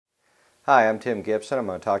Hi, I'm Tim Gibson. I'm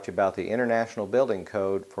going to talk to you about the International Building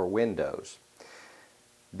Code for Windows.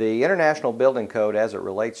 The International Building Code, as it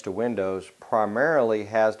relates to windows, primarily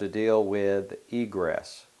has to deal with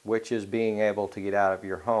egress, which is being able to get out of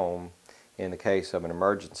your home in the case of an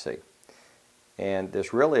emergency. And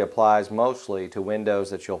this really applies mostly to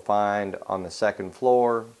windows that you'll find on the second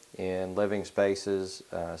floor in living spaces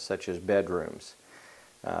such as bedrooms.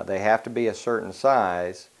 They have to be a certain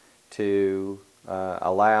size to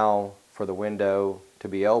allow for the window to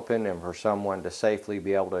be open and for someone to safely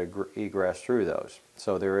be able to egress through those.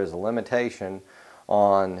 So there is a limitation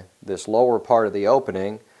on this lower part of the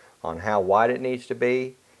opening on how wide it needs to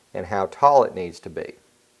be and how tall it needs to be.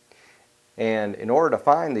 And in order to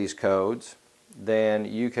find these codes, then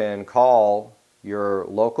you can call your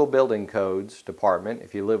local building codes department.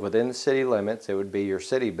 If you live within the city limits, it would be your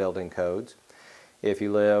city building codes. If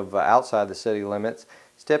you live outside the city limits,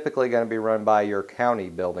 it's typically going to be run by your county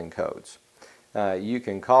building codes. You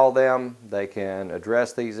can call them, they can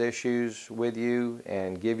address these issues with you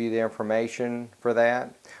and give you the information for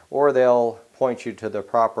that, or they'll point you to the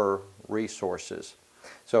proper resources.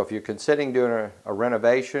 So if you're considering doing a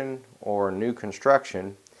renovation or new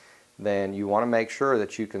construction, then you want to make sure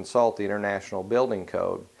that you consult the International Building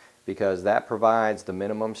Code, because that provides the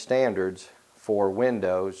minimum standards for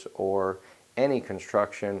windows or any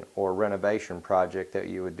construction or renovation project that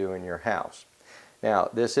you would do in your house. Now,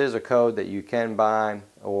 this is a code that you can buy,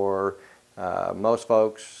 or most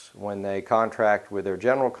folks, when they contract with their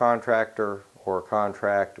general contractor or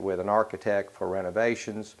contract with an architect for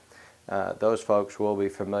renovations, those folks will be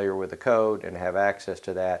familiar with the code and have access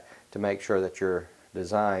to that to make sure that your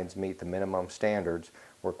designs meet the minimum standards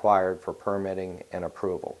required for permitting and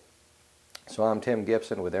approval. So I'm Tim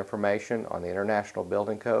Gibson with information on the International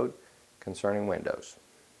Building Code concerning windows.